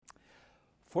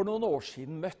For noen år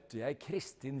siden møtte jeg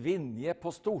Kristin Vinje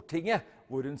på Stortinget,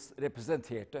 hvor hun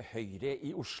representerte Høyre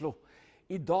i Oslo.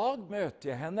 I dag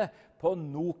møter jeg henne på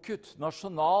NOKUT,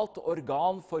 Nasjonalt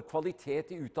organ for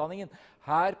kvalitet i utdanningen,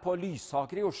 her på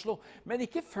Lysaker i Oslo. Men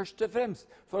ikke først og fremst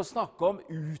for å snakke om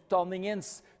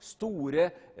utdanningens store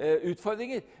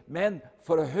utfordringer, men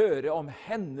for å høre om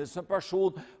henne som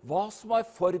person, hva som har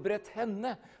forberedt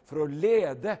henne for å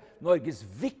lede Norges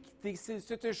viktigste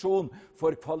institusjon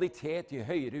for kvalitet i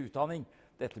høyere utdanning.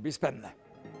 Dette blir spennende.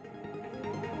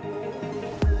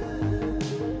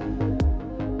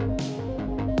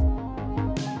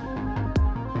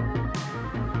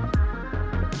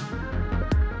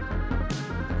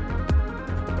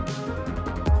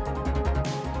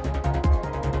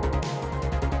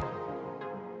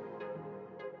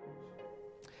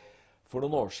 For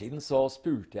noen år siden så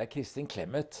spurte jeg Kristin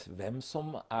Clemet hvem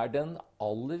som den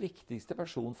aller viktigste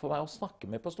personen for meg å snakke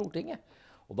med på Stortinget.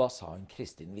 Og da sa hun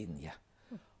Kristin Vinje,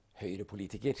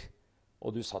 Høyre-politiker.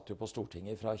 Og du satt jo på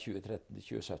Stortinget fra 2013 til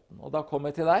 2017. Og da kom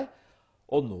jeg til deg,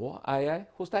 og nå jeg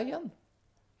hos deg igjen.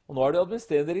 Og nå du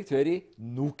administrerende direktør i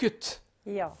NOKUT.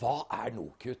 Ja. Hva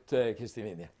NOKUT,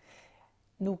 Kristin Vinje?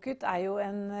 NOKUT jo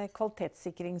en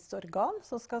kvalitetssikringsorgan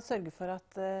som skal sørge for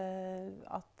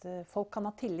at folk kan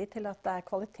ha tillit til at det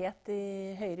kvalitet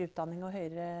i høyere utdanning og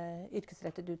høyere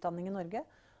yrkesrettet utdanning i Norge.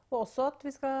 Og også at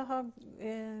vi skal ha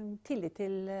tillit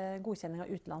til godkjenning av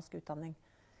utenlandsk utdanning.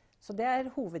 Så det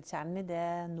hovedkjernen i det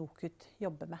NOKUT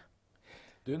jobber med.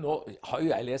 Du, nå har jo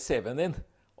jeg lest CV-en din,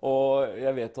 og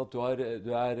jeg vet at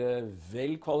du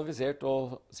vel kvalifisert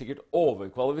og sikkert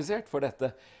overkvalifisert for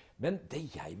dette. Men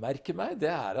det jeg merker meg,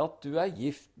 det at du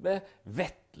gift med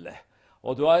Vetle.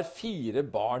 Og du har 4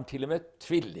 barn, til og med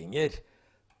tvillinger.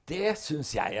 Det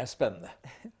synes jeg spennende.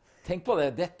 Tenk på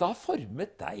det, dette har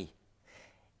formet deg.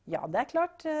 Ja, det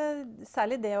klart.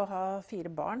 Særlig det å ha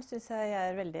 4 barn synes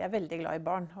jeg veldig, veldig glad i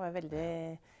barn. Og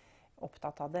veldig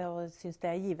opptatt av det, og synes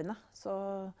det givende.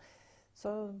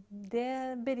 Så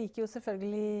det beriker jo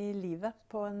selvfølgelig livet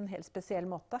på en helt spesiell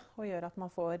måte. Og gjør at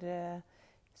man får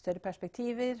større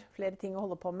perspektiver, flere ting å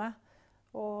holde på med,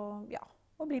 og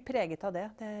bli preget av det.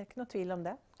 Det ikke noe tvil om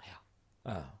det.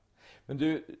 Ja. Men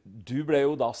du ble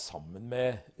jo da sammen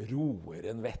med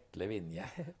roeren Vetle Vinje.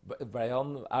 Var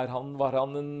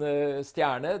han en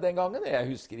stjerne den gangen? Jeg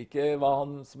husker ikke hva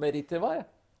hans meritter var.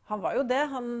 Han var jo det.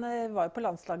 Han var jo på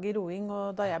landslaget i roing,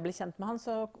 og da jeg ble kjent med han,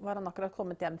 så var han akkurat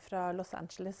kommet hjem fra Los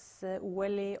Angeles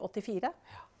OL i 84.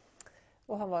 Ja.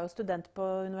 Og han var jo student på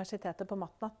universitetet på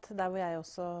Matnat, der hvor jeg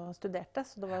også studerte.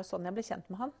 Så det var jo sånn jeg ble kjent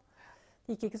med han.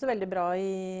 Det gikk ikke så veldig bra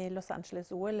i Los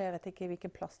Angeles OL. Jeg vet ikke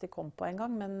hvilken plass de kom på en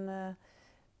gang,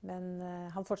 men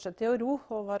han fortsatte jo å ro,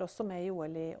 og var også med i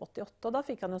OL i 88. Og da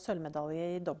fikk han jo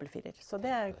sølvmedalje i dobbeltfirer. Så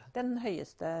det den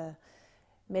høyeste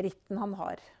meritten han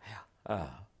har. Ja.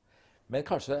 Men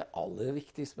kanskje det aller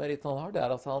viktigste meritten han har, det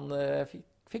at han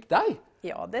fikk deg.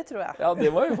 Ja, det tror jeg. Ja,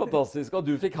 det var jo fantastisk,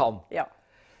 og du fikk han. Ja.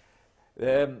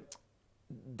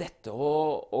 Dette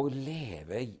å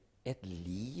leve et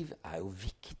liv jo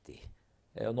viktig.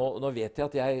 Nå vet jeg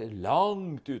at jeg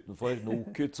langt utenfor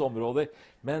NOKUTs områder,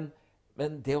 men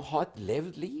det å ha et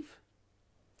levd liv?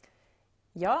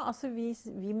 Ja, altså vi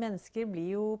mennesker blir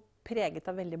jo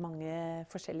preget av veldig mange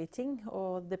forskjellige ting,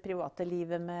 og det private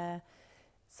livet med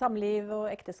samliv og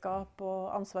ekteskap og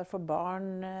ansvar for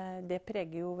barn, det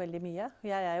preger jo veldig mye.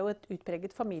 Jeg jo et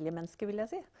utpreget familiemenneske, vil jeg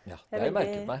si. Ja, det har jeg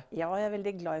merket meg. Ja, jeg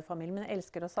veldig glad i familien, men jeg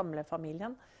elsker å samle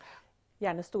familien.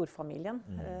 Gjerne storfamilien.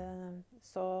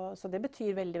 Så det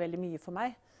betyr veldig, veldig mye for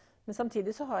meg. Men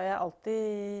samtidig så har jeg alltid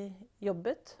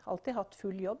jobbet, alltid hatt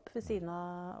full jobb ved siden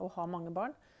av å ha mange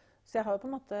barn. Så jeg har jo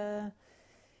på en måte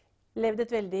levd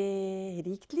et veldig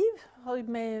rikt liv,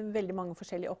 med veldig mange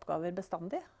forskjellige oppgaver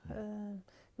bestandig.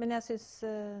 Men jeg synes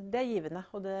det givende,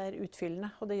 og det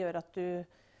utfyllende, og det gjør at du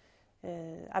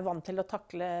vant til å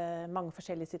takle mange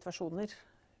forskjellige situasjoner,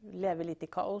 leve litt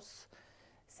i kaos,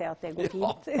 se at det går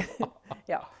fint.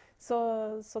 Ja. Så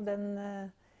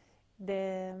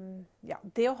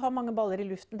det å ha mange baller i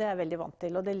luften, det jeg veldig vant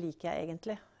til, og det liker jeg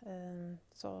egentlig.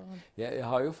 Jeg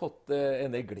har jo fått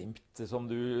en del glimt som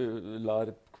du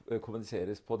lar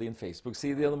kommuniseres på din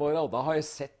Facebook-side gjennom året, og da har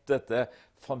jeg sett dette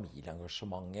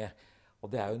familieengasjementet, og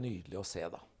det jo nydelig å se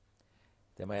da.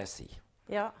 Det må jeg si.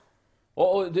 Ja.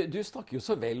 Og du snakker jo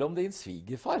så vel om din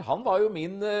svigerfar. Han var jo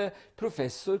min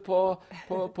professor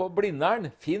på Blindern.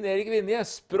 Finn Erik Vinje,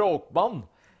 språkmann.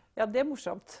 Ja, det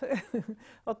morsomt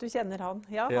at du kjenner han.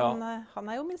 Ja, han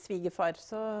jo min svigerfar,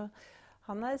 så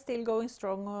han still going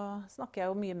strong, og snakker jeg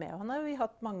jo mye med. Han har vi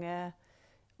hatt mange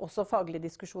også faglige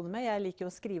diskusjoner med. Jeg liker jo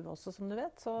å skrive også, som du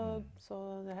vet. Så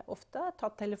jeg ofte har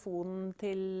tatt telefonen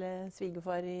til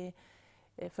svigerfar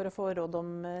for å få råd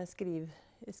om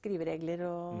skriveregler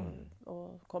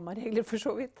og kommaregler for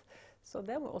så vidt. Så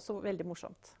det var også veldig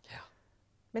morsomt. Ja.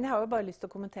 Men jeg har jo bare lyst til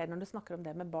å kommentere når du snakker om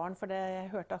det med barn, for jeg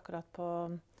hørte akkurat på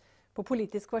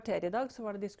Politisk kvarter i dag, så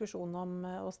var det diskusjon om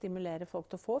å stimulere folk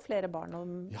til å få flere barn,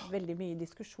 og veldig mye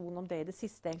diskusjon om det i det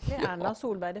siste, egentlig. Erna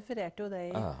Solberg refererte jo det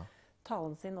i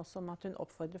talen sin også, om at hun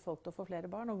oppfordrer folk til å få flere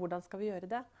barn, og hvordan skal vi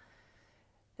gjøre det?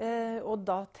 Og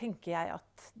da tenker jeg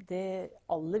at det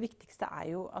aller viktigste er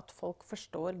jo at folk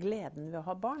forstår gleden ved å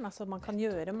ha barn. Altså man kan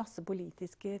gjøre masse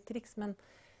politiske triks, men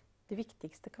det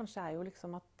viktigste kanskje er jo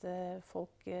liksom at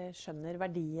folk skjønner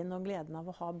verdien og gleden av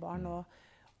å ha barn, og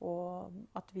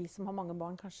at vi som har mange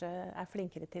barn kanskje er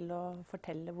flinkere til å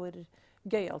fortelle hvor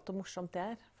gøyalt og morsomt det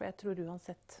er. For jeg tror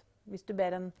uansett, hvis du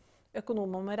ber en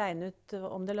økonom om å regne ut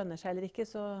om det lønner seg eller ikke,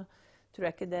 så tror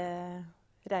jeg ikke det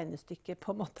regnestykket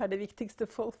på en måte er det viktigste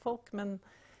for folk, men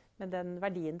den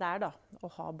verdien det er da, å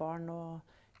ha barn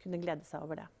og kunne glede seg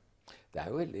over det. Det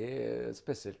er jo veldig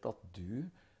spesielt at du,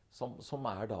 som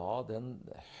er da den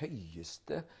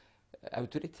høyeste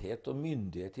autoritet og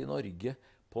myndighet i Norge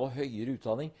på høyere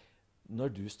utdanning,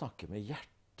 når du snakker med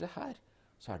hjertet her,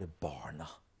 så er det barna.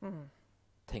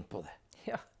 Tenk på det.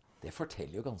 Ja. Det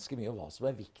forteller jo ganske mye om hva som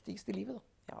er viktigst i livet da.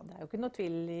 Ja, det er jo ikke noe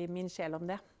tvil i min sjel om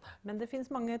det. Men det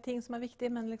finnes mange ting som er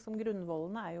viktige, men liksom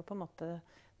grunnvollene er jo på en måte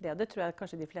det, og det tror jeg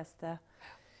kanskje de fleste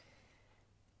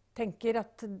tenker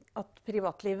at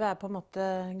privatlivet er på en måte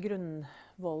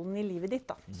grunnvollen i livet ditt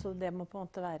da. Så det må på en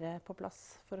måte være på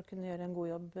plass for å kunne gjøre en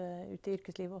god jobb ute i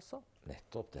yrkeslivet også.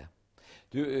 Nettopp det.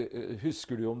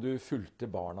 Husker du om du fulgte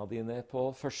barna dine på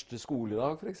første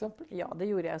skoledag, for eksempel? Ja, det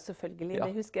gjorde jeg selvfølgelig. Ja.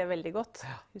 Det husker jeg veldig godt.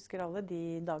 Husker alle de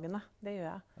dagene. Det gjør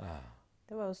jeg.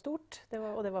 Det var jo stort,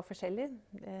 og det var forskjellig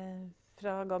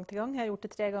fra gang til gang. Jeg har gjort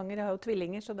det 3 ganger. Jeg har jo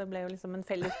tvillinger, så det ble jo liksom en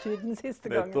felles tur den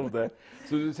siste gangen. Nettopp det.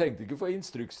 Så du tenkte ikke få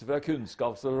instrukser fra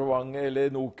Kunnskapsdepartementet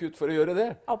eller NOKUT for å gjøre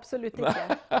det? Absolutt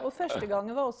ikke. Og første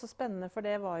gangen var også spennende, for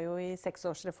det var jo i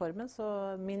 6-årsreformen, så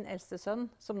min eldste sønn,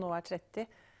 som nå er 30,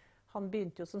 han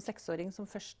begynte jo som 6-åring som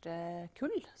første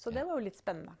kull, så det var jo litt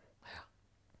spennende.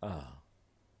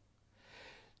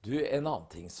 Du, en annen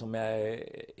ting som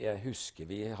jeg husker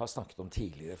vi har snakket om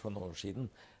tidligere for noen år siden,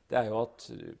 det er jo at,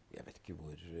 jeg vet ikke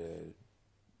hvor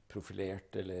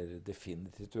profilert eller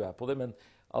definitivt du er på det, men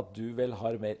at du vel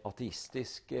har mer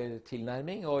ateistisk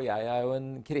tilnærming, og jeg er jo en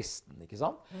kristen, ikke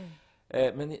sant?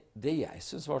 Men det jeg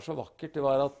synes var så vakkert, det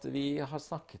var at vi har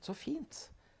snakket så fint.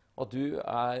 Og du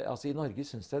altså i Norge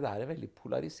synes jeg det er en veldig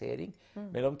polarisering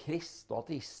mellom kristne og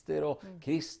ateister, og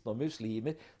kristne og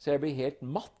muslimer, så jeg blir helt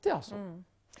matt, altså.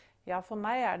 Ja, for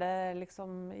meg er det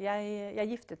liksom, jeg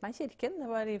giftet meg i kirken, det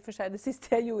var i og for seg det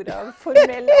siste jeg gjorde av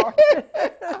formell art.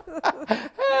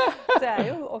 Så jeg er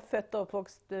jo født og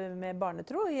oppvokst med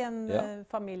barnetro i en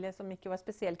familie som ikke var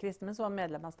spesielt kristen, men som var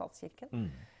medlem av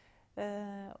statskirken.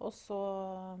 Og så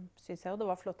synes jeg jo det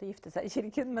var flott å gifte seg i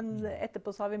kirken, men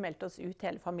etterpå så har vi meldt oss ut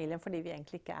hele familien fordi vi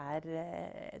egentlig ikke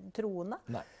er troende.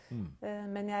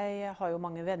 Men jeg har jo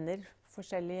mange venner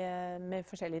med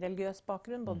forskjellig religiøs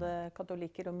bakgrunn, både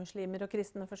katolikker og muslimer og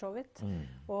kristne for så vidt.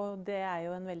 Og det er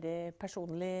jo en veldig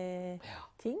personlig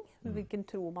ting, hvilken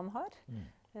tro man har.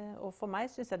 Og for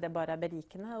meg synes jeg det bare er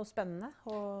berikende og spennende,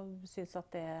 og synes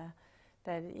at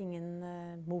det er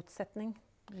ingen motsetning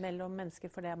mellom mennesker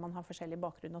fordi man har forskjellig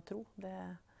bakgrunn og tro.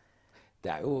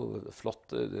 Det er jo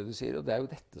flott det du sier, og det er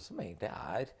jo dette som egentlig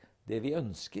er det vi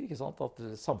ønsker, ikke sant? At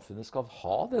samfunnet skal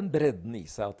ha den bredden i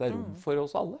seg, at det er rom for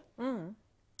oss alle.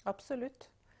 Absolutt.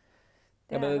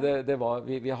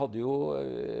 Vi hadde jo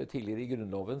tidligere i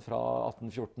Grunnloven fra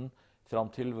 1814 fram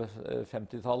til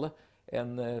 50-tallet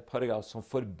en paragraf som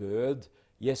forbød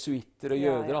jesuitter og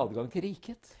jøder adgang til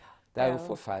riket. Det er jo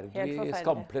forferdelig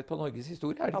skamplett på Norges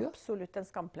historie, er det ikke det? Absolutt en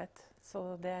skamplett, så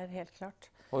det er helt klart.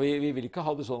 Og vi vil ikke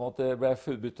ha det sånn at det ble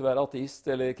forbudt å være ateist,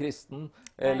 eller kristen,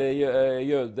 eller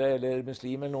jøde, eller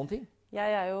muslim, eller noen ting.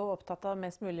 Jeg er jo opptatt av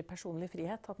mest mulig personlig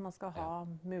frihet, at man skal ha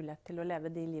mulighet til å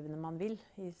leve de livene man vil,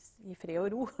 i fred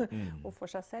og ro, og for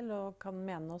seg selv, og kan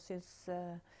mene og synes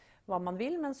hva man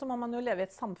vil, men så må man jo leve i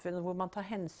et samfunn hvor man tar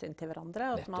hensyn til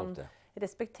hverandre, og at man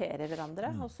respekterer hverandre,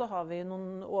 og så har vi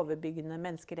noen overbyggende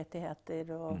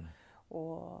menneskerettigheter,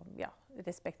 og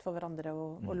respekt for hverandre,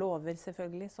 og lover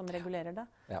selvfølgelig, som regulerer det.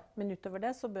 Men utover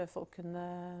det så bør folk kunne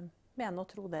mene og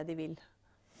tro det de vil.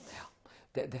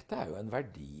 Dette er jo en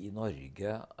verdi i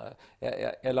Norge.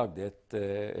 Jeg lagde et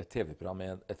TV-program,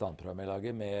 et annet program jeg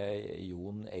lager, med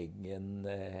Jon Engen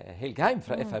Helgheim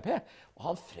fra FrP, og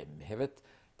han fremhevet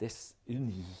det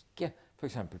unike,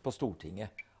 for eksempel på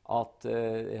Stortinget, at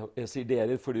jeg sier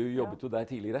dere, for du jobbet jo der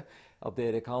tidligere, at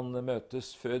dere kan møtes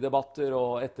før debatter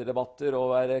og etter debatter og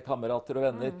være kamerater og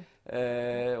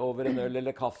venner over en øl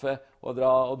eller kaffe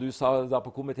og du sa da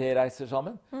på komitéreiser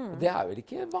sammen. Og det er vel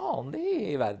ikke vanlig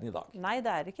i verden i dag? Nei,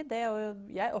 det er ikke det. Og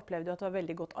jeg opplevde jo at det var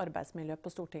veldig godt arbeidsmiljø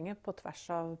på Stortinget på tvers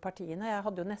av partiene. Jeg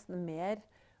hadde jo nesten mer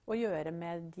å gjøre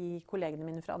med de kollegene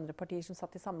mine fra andre partier som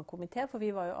satt i samme komité, for vi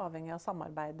var jo avhengig av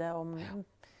samarbeidet om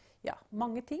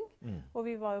mange ting. Og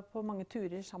vi var jo på mange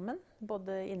turer sammen,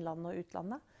 både innlandet og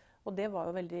utlandet. Og det var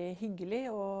jo veldig hyggelig,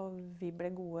 og vi ble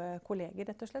gode kolleger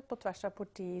rett og slett på tvers av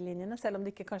partilinjene, selv om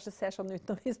det ikke kanskje ser sånn ut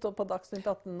når vi står på Dagsnytt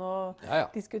 18 og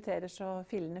diskuterer så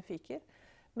fillene fyker.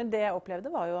 Men det jeg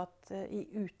opplevde var jo at i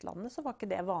utlandet så var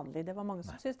ikke det vanlig. Det var mange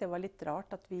som syntes det var litt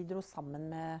rart at vi dro sammen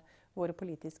med våre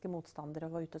politiske motstandere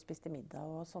og var ute og spiste middag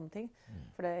og sånne ting.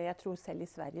 For jeg tror selv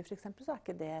i Sverige for eksempel så er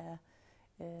ikke det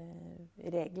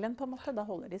regelen på en måte. Da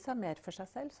holder de seg mer for seg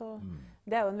selv. Så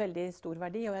det er jo en veldig stor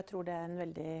verdi, og jeg tror det er en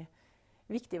veldig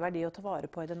viktig verdi å ta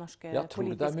vare på i det norske politiske landskapet. Tror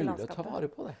du det er mulig å ta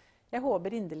vare på det? Jeg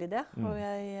håper inderlig det. Og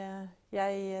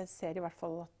jeg ser i hvert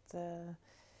fall at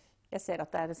jeg ser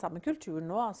at det er det samme kulturen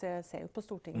nå. Altså jeg ser jo på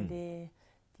Stortinget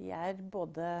de er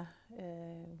både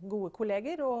gode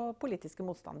kolleger og politiske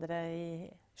motstandere i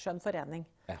skjønn forening.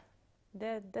 Ja.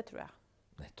 Det tror jeg.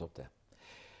 Nettopp det.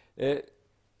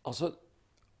 Altså,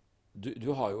 du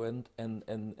har jo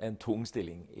en tung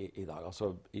stilling i dag,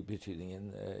 altså i betydningen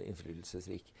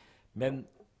innflytelsesrik. Men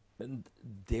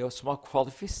det som har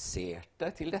kvalifisert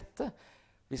deg til dette,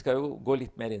 vi skal jo gå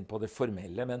litt mer inn på det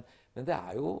formelle, men det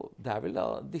er vel da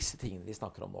disse tingene vi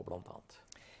snakker om nå blant annet.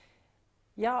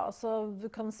 Ja, altså du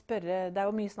kan spørre, det er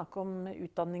jo mye snakk om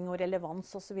utdanning og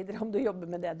relevans og så videre, om du jobber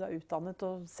med det du er utdannet,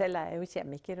 og selv er jeg jo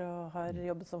kjemiker og har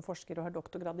jobbet som forsker og har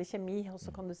doktorgrad i kjemi, og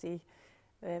så kan du si,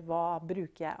 hva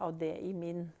bruker jeg av det i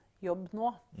min jobb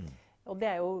nå? Og det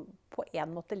er jo på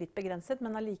en måte litt begrenset,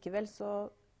 men allikevel så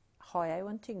har jeg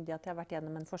jo en tyngde i at jeg har vært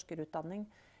gjennom en forskerutdanning.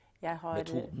 Jeg har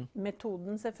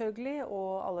metoden selvfølgelig, og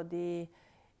alle de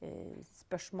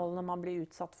spørsmålene man blir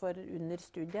utsatt for under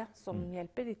studiet som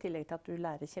hjelper, i tillegg til at du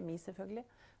lærer kjemi selvfølgelig,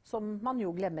 som man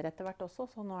jo glemmer etter hvert også,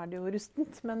 så nå er det jo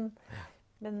rustent.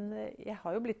 Men jeg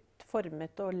har jo blitt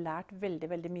formet og lært veldig,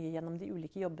 veldig mye gjennom de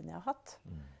ulike jobbene jeg har hatt.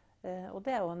 Og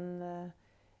det er jo en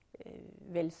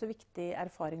vel så viktig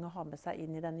erfaring å ha med seg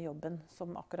inn i denne jobben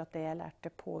som akkurat det jeg lærte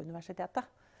på universitetet.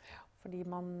 Fordi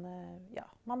man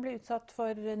blir utsatt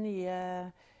for nye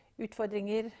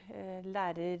utfordringer,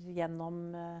 lærer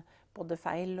gjennom både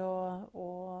feil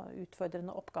og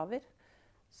utfordrende oppgaver.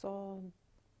 Så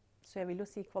jeg vil jo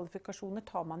si kvalifikasjoner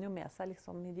tar man jo med seg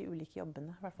liksom i de ulike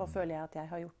jobbene. I hvert fall føler jeg at jeg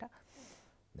har gjort det.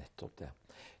 Nettopp det.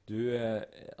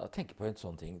 Jeg tenker på en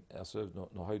sånn ting. Altså,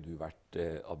 nå har jo du vært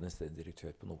administrerende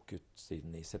direktør på NOKUT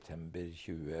siden i september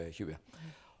 2020.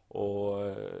 Og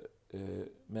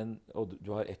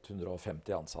du har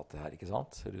 150 ansatte her, ikke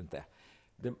sant? Rundt det.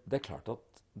 Det er klart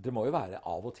at det må jo være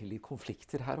av og til litt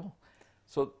konflikter her også.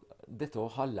 Så dette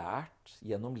å ha lært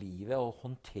gjennom livet å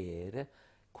håndtere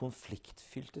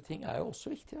konfliktfylte ting er jo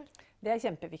også viktig, vel? Det er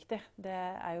kjempeviktig. Det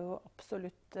er jo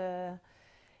absolutt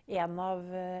en av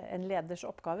en leders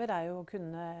oppgaver er jo å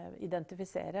kunne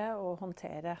identifisere og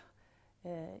håndtere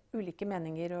ulike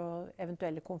meninger og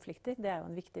eventuelle konflikter. Det er jo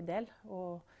en viktig del.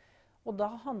 Og da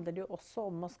handler det jo også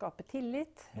om å skape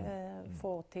tillit,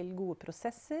 få til gode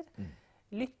prosesser,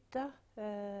 lytte,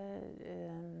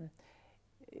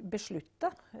 beslutte,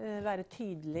 være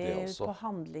tydelig på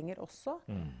handlinger også.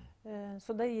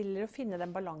 Så det gjelder å finne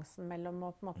den balansen mellom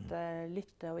å på en måte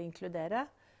lytte og inkludere,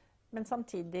 men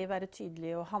samtidig være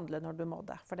tydelig og handle når du må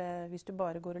det. For hvis du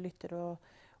bare går og lytter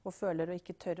og føler og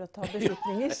ikke tør å ta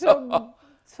beslutninger,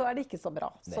 så er det ikke så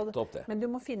bra. Men du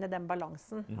må finne den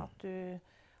balansen, at du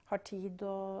har tid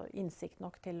og innsikt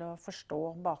nok til å forstå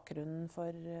bakgrunnen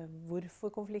for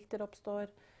hvorfor konflikter oppstår,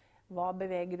 hva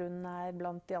beveggrunnen er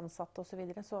blant de ansatte og så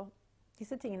videre. Så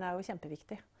disse tingene er jo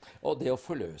kjempeviktige. Og det å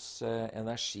forløse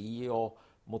energi og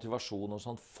motivasjon og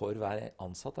sånt for hver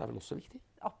ansatt er vel også viktig?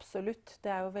 Absolutt.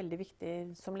 Det er jo veldig viktig.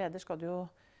 Som leder skal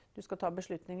du skal ta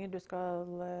beslutninger, du skal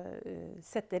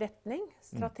sette retning,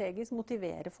 strategisk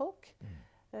motivere folk.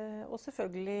 Og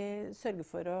selvfølgelig sørge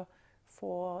for å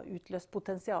få utløst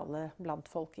potensialet blant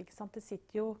folk. Ikke sant? Det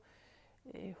sitter jo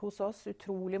hos oss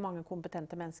utrolig mange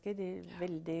kompetente mennesker,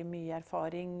 veldig mye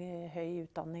erfaring, høy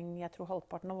utdanning. Jeg tror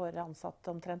halvparten av våre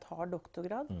ansatte omtrent har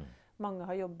doktorgrad. Mange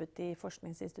har jobbet i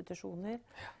forskningsinstitusjoner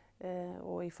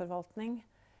og i forvaltning.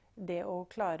 Det å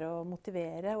klare å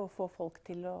motivere og få folk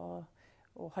til å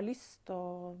ha lyst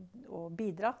og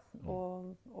bidra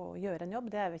og gjøre en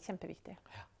jobb, det er kjempeviktig.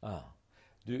 Ja.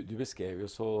 Du beskrev jo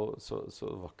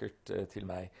så vakkert til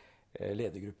meg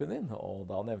ledergruppen din, og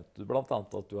da nevnte du blant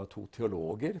annet at du har 2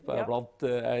 teologer Ja. blant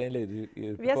en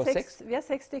ledergruppe Vi er på 6. vi er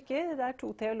 6 stykker. Det er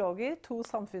 2 teologer, 2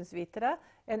 samfunnsvitere,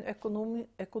 en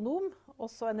økonom og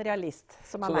så en realist,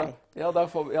 som er meg. Ja,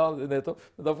 nettopp.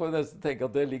 Men da får vi nesten tenke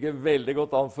at det ligger veldig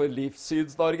godt an for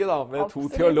Livssyns-Norge, da, med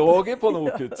Absolutt. 2 teologer på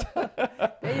NOKUT.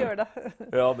 Det gjør det.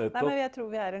 Ja, Nei, nettopp. men jeg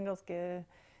tror vi er en ganske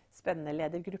spennende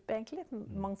ledergruppe, egentlig.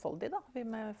 Mangfoldig, da. Vi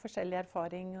med forskjellig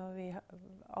erfaring, og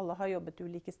alle har jobbet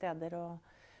ulike steder. Og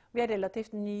vi er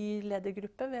relativt ny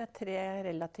ledergruppe. Vi er 3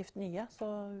 relativt nye, så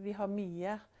vi har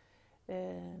mye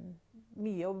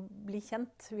å bli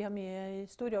kjent. Vi har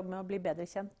stor jobb med å bli bedre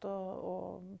kjent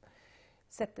og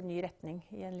sette ny retning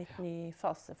i en litt ny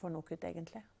fase for NOKUT,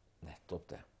 egentlig. Nettopp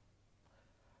det.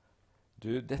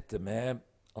 Du, dette med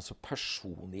altså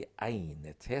personlig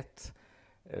egnethet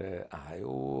er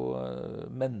jo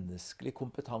menneskelig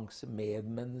kompetanse,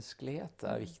 medmenneskelighet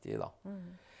er viktig da.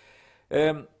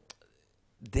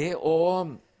 Det å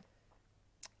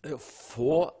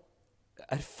få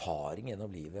erfaring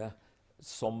gjennom livet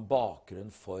som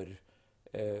bakgrunn for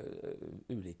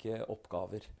ulike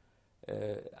oppgaver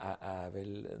er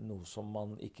vel noe som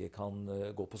man ikke kan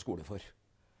gå på skole for.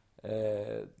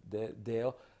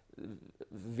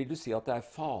 Vil du si at det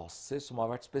er faser som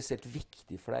har vært spesielt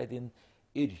viktig for deg i din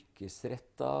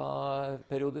yrkesretta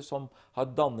periode, som har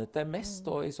dannet deg mest,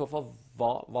 og i så fall,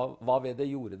 hva ved det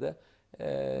gjorde det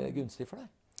gunstig for deg?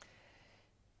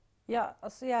 Ja,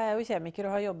 altså jeg er jo kjemiker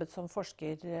og har jobbet som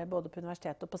forsker både på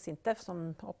universitetet og på SINTEF, som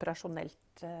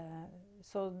operasjonelt.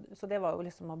 Så det var jo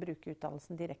liksom å bruke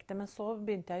utdannelsen direkte. Men så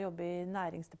begynte jeg å jobbe i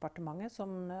Næringsdepartementet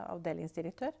som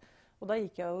avdelingsdirektør. Og da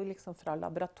gikk jeg jo liksom fra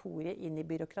laboratoriet inn i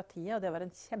byråkratiet, og det var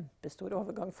en kjempestor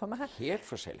overgang for meg. Helt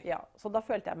forskjellig. Ja, så da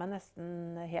følte jeg meg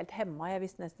nesten helt hemma. Jeg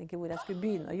visste nesten ikke hvor jeg skulle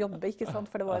begynne å jobbe, ikke sant?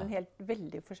 For det var en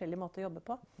veldig forskjellig måte å jobbe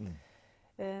på.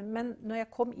 Men når jeg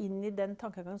kom inn i den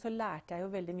tankegangen, så lærte jeg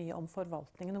jo veldig mye om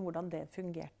forvaltningen og hvordan det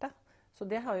fungerte. Så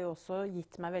det har jo også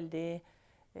gitt meg veldig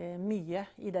mye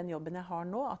i den jobben jeg har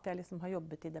nå, at jeg liksom har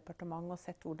jobbet i departement og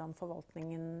sett hvordan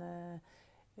forvaltningen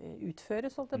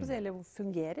utføres, eller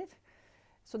fungerer.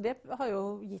 Så det har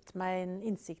jo gitt meg en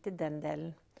innsikt i den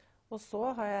delen. Og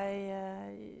så har jeg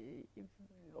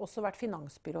også vært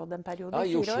finansbyråd en periode,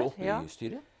 I 4 år. Oslo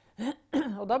bystyret?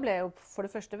 Og da ble jeg jo for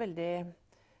det første veldig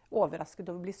overrasket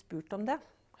over å bli spurt om det.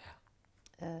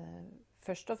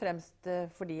 Først og fremst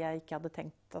fordi jeg ikke hadde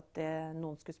tenkt at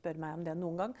noen skulle spørre meg om det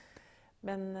noen gang.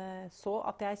 Men så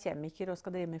at jeg er kjemiker og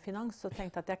skal drive med finans, så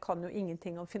tenkte jeg at jeg kan jo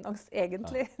ingenting om finans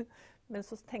egentlig. Men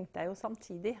så tenkte jeg jo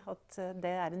samtidig at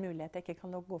det er en mulighet jeg ikke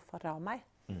kan gå fra meg.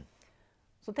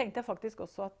 Så tenkte jeg faktisk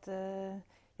også at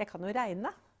jeg kan jo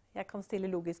regne. Jeg kan stille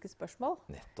logiske spørsmål.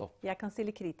 Nettopp. Jeg kan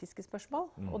stille kritiske spørsmål.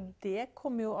 Og det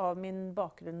kommer jo av min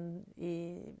bakgrunn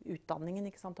i utdanningen,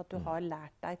 ikke sant? At du har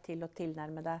lært deg til å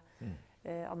tilnærme deg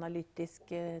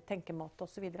analytisk tenkemåte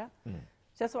og så videre.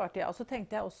 Så jeg svarte ja. Og så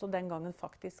tenkte jeg også den gangen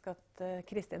faktisk at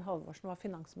Kristin Halvorsen var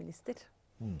finansminister.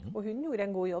 Og hun gjorde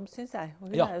en god jobb, synes jeg.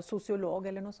 Og hun er jo sosiolog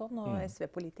eller noe sånt, og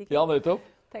SV-politiker. Ja, nettopp.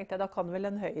 Tenkte jeg, da kan vel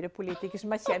en Høyre-politiker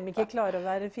som er kjemiker klare å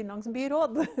være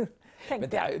finansbyråd. Men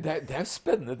det er jo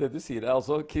spennende det du sier.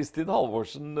 Altså, Kristin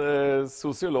Halvorsen,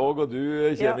 sosiolog, og du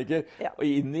kjemiker, og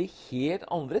inn i helt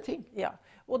andre ting. Ja,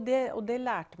 og det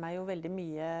lærte meg jo veldig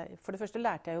mye. For det første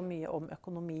lærte jeg jo mye om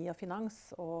økonomi og finans,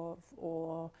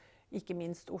 og ikke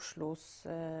minst Oslos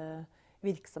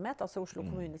virksomhet, altså Oslo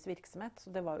kommunes virksomhet. Så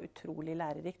det var utrolig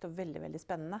lærerikt og veldig, veldig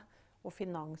spennende. Og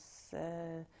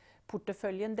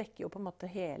porteføljen dekker jo på en måte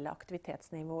hele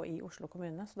aktivitetsnivået i Oslo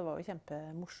kommune, så det var jo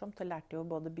kjempemorsomt. Jeg lærte jo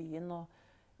både byen og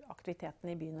aktiviteten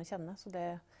i byen å kjenne, så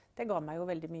det ga meg jo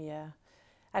veldig mye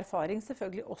erfaring.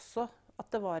 Selvfølgelig også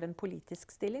at det var en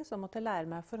politisk stilling, så jeg måtte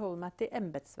lære meg å forholde meg til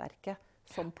embetsverket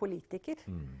som politiker.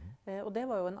 Og det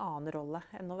var jo en annen rolle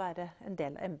enn å være en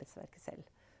del av embetsverket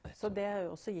selv. Så det har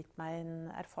jo også gitt meg en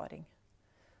erfaring.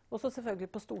 Og så selvfølgelig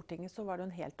på Stortinget så var det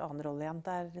en helt annen rolle igjen.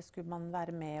 Der skulle man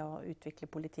være med og utvikle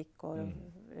politikk og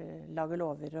lage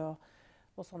lover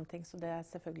og sånne ting. Så det er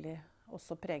selvfølgelig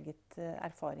også preget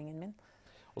erfaringen min.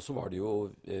 Og så var det jo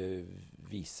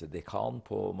visedekan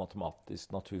på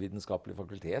Matematisk-naturvitenskapelig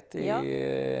fakultet i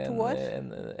 2 år.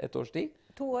 et års tid.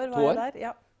 2 år var jeg der,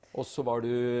 ja. Og så var du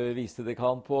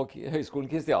visedekan på Høgskolen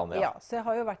Kristiania. Ja, så jeg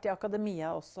har jo vært i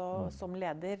akademia også som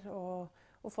leder,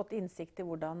 og fått innsikt i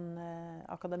hvordan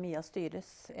akademia styres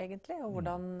egentlig, og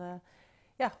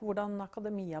hvordan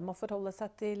akademia må forholde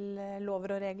seg til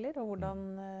lover og regler, og hvordan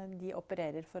de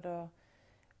opererer for å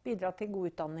bidra til god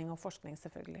utdanning og forskning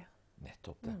selvfølgelig.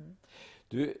 Nettopp det.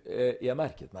 Du, jeg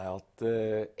merket meg at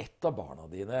et av barna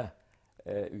dine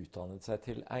utdannet seg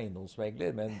til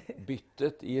eiendomsmegler, men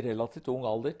byttet i relativt ung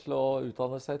alder til å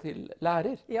utdanne seg til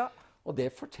lærer. Ja. Og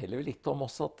det forteller vi litt om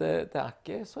også, at det er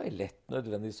ikke så lett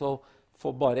nødvendigvis å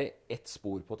få bare ett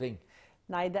spor på ting.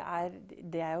 Nei, det er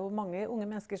jo mange unge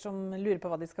mennesker som lurer på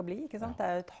hva de skal bli, ikke sant? Det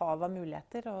er jo et hav av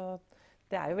muligheter, og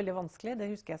det er jo veldig vanskelig.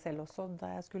 Det husker jeg selv også da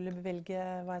jeg skulle velge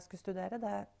hva jeg skulle studere.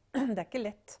 Det er ikke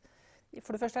lett.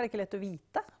 For det første er det ikke lett å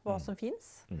vite hva som finnes.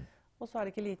 Og så er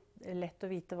det ikke lett å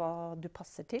vite hva du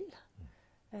passer til.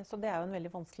 Så det er jo en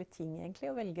veldig vanskelig ting egentlig,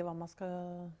 å velge hva man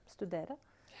skal studere.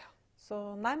 Så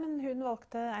nei, men hun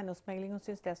valgte eiendomsmegling og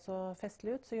syntes det så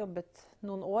festlig ut. Så jobbet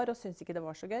noen år og syntes ikke det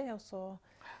var så gøy. Og så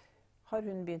har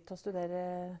hun begynt å studere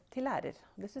til lærer.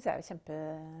 Det synes jeg er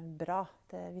kjempebra.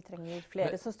 Vi trenger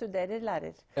flere som studerer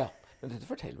lærer. Ja, men dette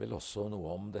forteller vel også noe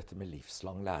om dette med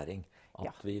livslang læring.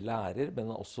 At vi lærer,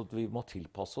 men også at vi må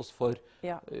tilpasse oss for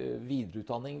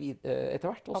videreutdanning etter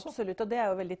hvert også. Absolutt, og det er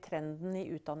jo veldig trenden i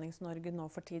Utdannings-Norge nå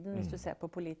for tiden. Hvis du ser på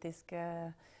politiske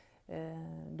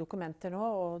dokumenter nå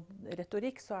og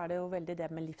retorikk, så er det jo veldig det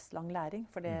med livslang læring.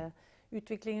 For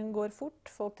utviklingen går fort,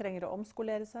 folk trenger å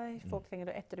omskolere seg, folk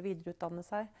trenger å etter- og videreutdanne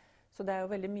seg. Så det er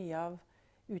jo veldig mye av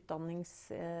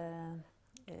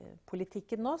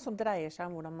utdanningspolitikken nå som dreier seg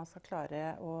om hvordan man skal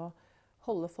klare å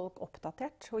holde folk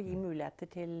oppdatert og gi muligheter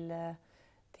til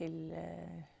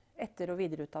etter- og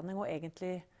videreutdanning og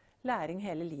egentlig læring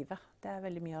hele livet. Det er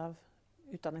veldig mye av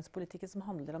utdanningspolitikken som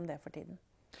handler om det for tiden.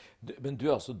 Men du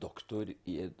er altså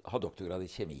har doktorgrad i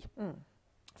kjemi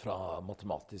fra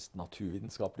Matematisk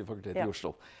Naturvitenskapelig fakultet i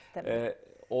Oslo.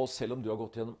 Og selv om du har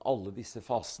gått gjennom alle disse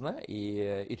fasene i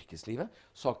yrkeslivet,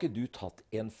 så har ikke du tatt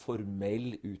en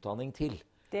formell utdanning til.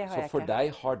 Så for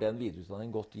deg har den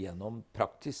videreutdanningen gått gjennom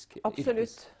praktisk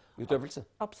yrkesutøvelse?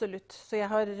 Absolutt. Så jeg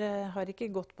har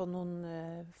ikke gått på noen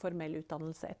formell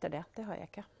utdannelse etter det. Det har jeg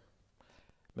ikke.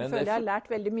 Jeg føler jeg har lært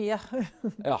veldig mye.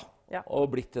 Og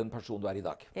blitt den personen du er i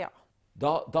dag. Ja.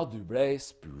 Da du ble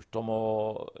spurt om å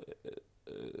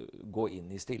gå inn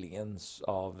i stillingen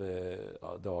av, det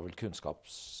var vel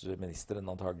kunnskapsministeren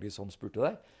antagelig som spurte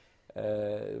deg,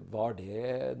 var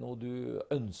det noe du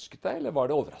ønsket deg, eller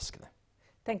var det overraskende?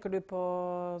 Tenker du på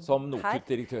som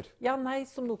NOKUT-direktør? Ja, nei,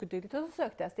 som NOKUT-direktør så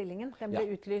søkte jeg stillingen. Den ble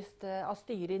utlyst av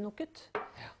styret i NOKUT.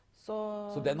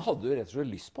 Så den hadde du rett og slett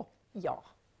lyst på? Ja,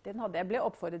 den hadde jeg. Ble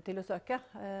oppfordret til å søke.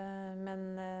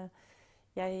 Men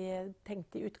jeg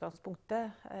tenkte i utgangspunktet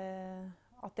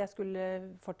at jeg skulle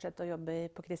fortsette å jobbe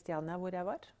på Kristiania, hvor jeg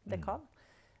var, dekan.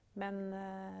 Men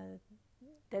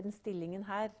den stillingen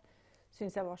her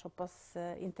synes jeg var såpass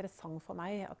interessant for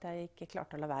meg at jeg ikke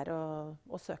klarte å la være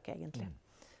å søke egentlig.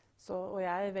 Og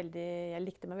jeg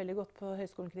likte meg veldig godt på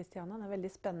Høgskolen Kristiania. Det er en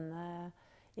veldig spennende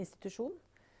institusjon.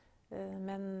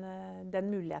 Men den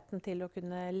muligheten til å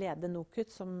kunne lede NOKUT,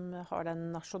 som har den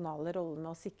nasjonale rollen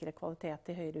med å sikre kvalitet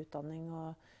i høyere utdanning og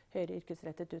høyere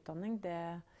yrkesrettet utdanning,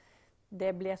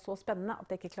 det ble så spennende at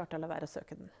jeg ikke klarte å la være å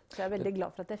søke den. Så jeg er veldig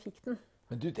glad for at jeg fikk den.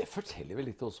 Men du, det forteller vel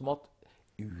litt også om at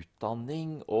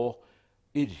utdanning og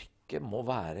yrke må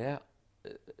være,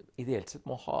 ideelt sett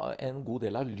må ha en god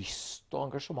del av lyst og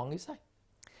engasjement i seg.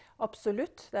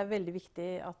 Absolutt. Det er veldig viktig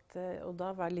at, og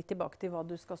da være litt tilbake til hva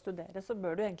du skal studere, så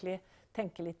bør du egentlig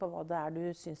tenke litt på hva det er du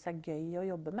synes er gøy å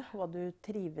jobbe med, hva du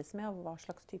trives med, og hva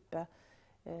slags type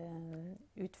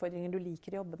utfordringer du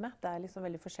liker å jobbe med. Det er liksom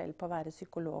veldig forskjell på å være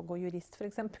psykolog og jurist, for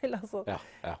eksempel. Altså,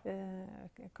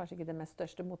 kanskje ikke det mest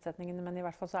største motsetningene, men i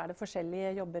hvert fall så er det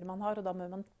forskjellige jobber man har, og da må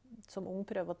man som ung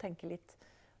prøve å tenke litt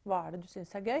hva er det du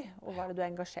synes er gøy, og hva er det du er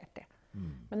engasjert i.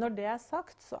 Men når det er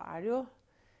sagt, så er det jo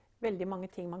veldig mange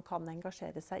ting man kan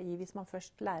engasjere seg i hvis man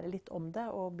først lærer litt om det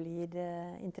og blir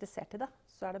interessert i det.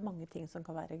 Så er det mange ting som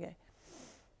kan være gøy.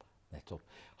 Nettopp.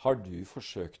 Har du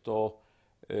forsøkt å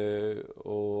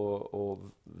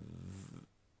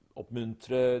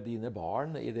oppmuntre dine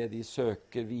barn i det de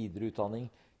søker videreutdanning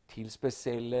til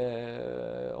spesielle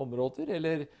områder,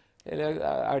 eller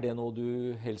er det noe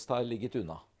du helst har ligget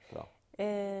unna fra?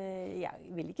 Jeg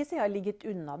vil ikke si jeg har ligget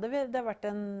unna det. Det har vært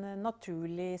en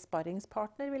naturlig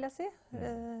sparringspartner, vil jeg si.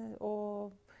 Og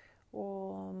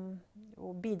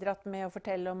bidratt med å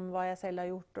fortelle om hva jeg selv har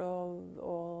gjort,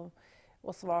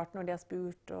 og svart når de har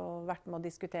spurt, og vært med å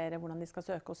diskutere hvordan de skal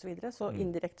søke osv. Så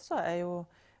indirekte så har jeg jo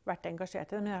vært engasjert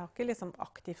i det, men jeg har ikke liksom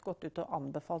aktivt gått ut og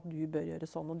anbefalt du bør gjøre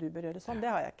sånn og du bør gjøre sånn.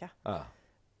 Det har jeg ikke.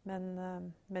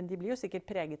 Men de blir jo sikkert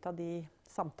preget av de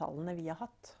samtalene vi har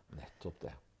hatt. Nettopp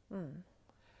det.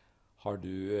 Har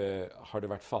det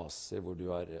vært faser hvor du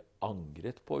har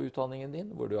angret på utdanningen din?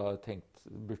 Hvor du har tenkt,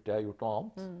 burde jeg gjort noe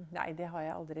annet? Nei, det har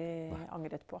jeg aldri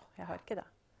angret på. Jeg har ikke det.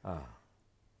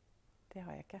 Det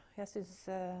har jeg ikke. Jeg synes,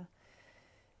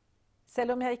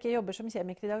 Selv om jeg ikke jobber som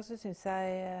kjemiker i dag, så synes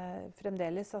jeg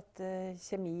fremdeles at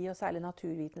kjemi og særlig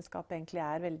naturvitenskap egentlig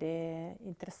er veldig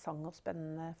interessant og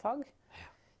spennende fag.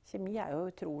 Kjemi er jo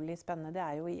utrolig spennende. Det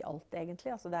er jo i alt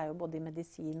egentlig. Altså, det er jo både i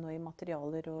medisin og i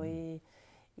materialer og i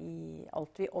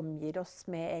alt vi omgir oss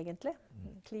med egentlig.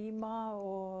 Klima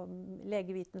og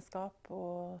legevitenskap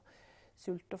og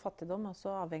sult og fattigdom,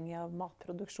 også avhengig av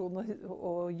matproduksjon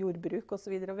og jordbruk og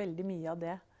så videre. Og veldig mye av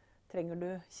det trenger du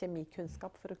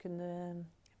kjemikunnskap for å kunne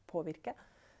påvirke.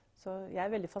 Så jeg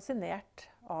er veldig fascinert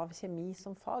av kjemi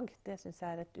som fag. Det synes jeg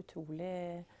er et utrolig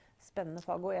spennende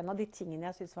fag. Og en av de tingene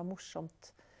jeg synes var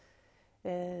morsomt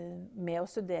med å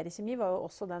studere kjemi, var jo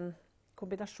også den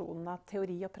kombinasjonen av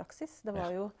teori og praksis. Det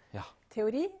var jo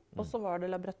teori, og så var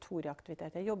det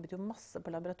laboratorieaktivitet. Jeg jobbet jo masse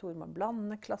på laboratoriet med å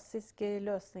blande klassiske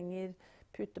løsninger,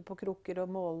 putte på krukker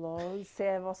og måle og se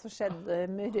hva som skjedde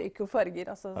med røyk og farger.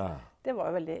 Altså,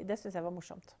 det synes jeg var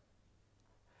morsomt.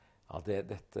 Ja,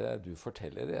 dette du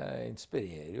forteller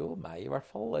inspirerer jo meg i hvert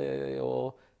fall,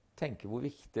 å tenke hvor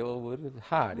viktig og hvor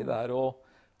herlig det er å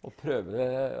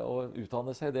prøve å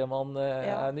utdanne seg det man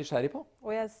er nysgjerrig på.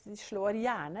 Og jeg slår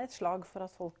gjerne et slag for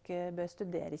at folk bør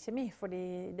studere kjemi,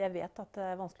 fordi jeg vet at det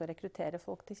er vanskelig å rekruttere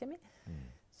folk til kjemi.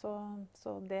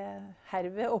 Så det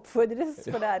herved oppfordres,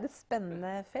 for det er et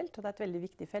spennende felt, og det er et veldig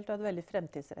viktig felt, og et veldig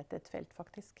fremtidsrettet felt,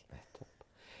 faktisk. Nettopp.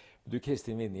 Du,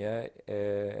 Kristin Vinje,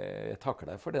 jeg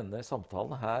takker deg for denne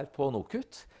samtalen her på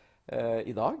NOKUT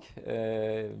i dag,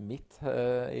 midt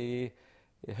i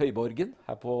Høyborgen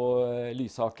her på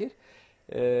Lysaker.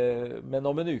 Men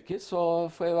om en uke så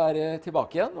får jeg være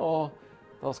tilbake igjen, og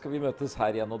da skal vi møtes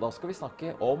her igjen, og da skal vi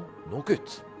snakke om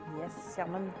NOKUT. Yes, ja,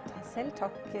 men selv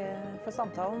takk for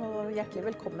samtalen, og hjertelig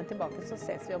velkommen tilbake, så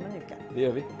ses vi om en uke. Det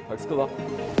gjør vi. Takk skal du ha.